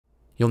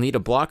You'll need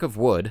a block of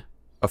wood,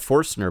 a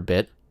Forstner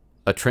bit,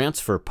 a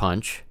transfer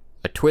punch,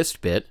 a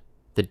twist bit,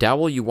 the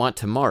dowel you want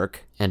to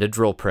mark, and a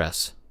drill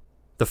press.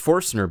 The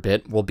Forstner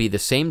bit will be the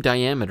same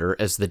diameter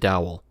as the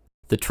dowel.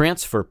 The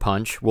transfer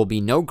punch will be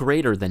no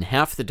greater than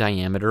half the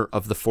diameter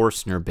of the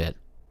Forstner bit.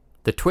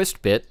 The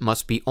twist bit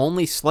must be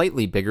only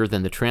slightly bigger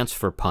than the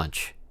transfer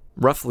punch,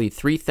 roughly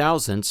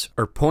 3/1000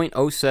 or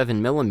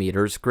 0.07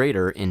 millimeters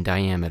greater in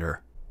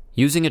diameter.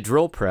 Using a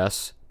drill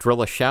press,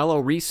 drill a shallow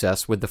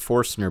recess with the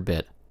Forstner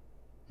bit.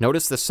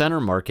 Notice the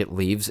center mark it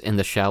leaves in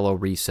the shallow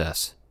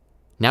recess.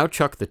 Now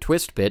chuck the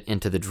twist bit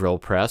into the drill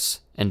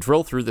press and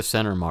drill through the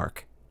center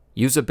mark.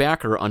 Use a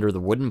backer under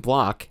the wooden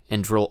block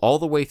and drill all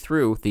the way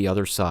through the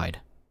other side.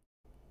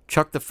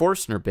 Chuck the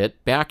Forstner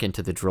bit back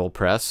into the drill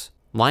press,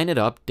 line it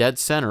up dead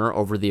center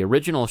over the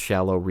original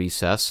shallow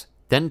recess,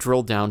 then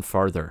drill down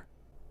farther.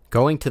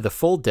 Going to the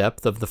full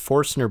depth of the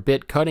Forstner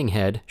bit cutting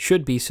head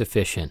should be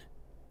sufficient.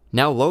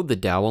 Now load the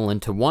dowel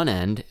into one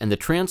end and the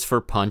transfer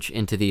punch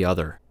into the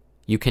other.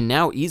 You can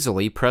now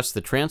easily press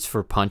the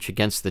transfer punch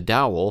against the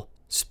dowel,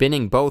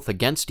 spinning both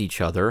against each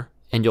other,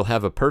 and you'll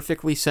have a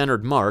perfectly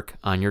centered mark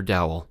on your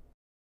dowel.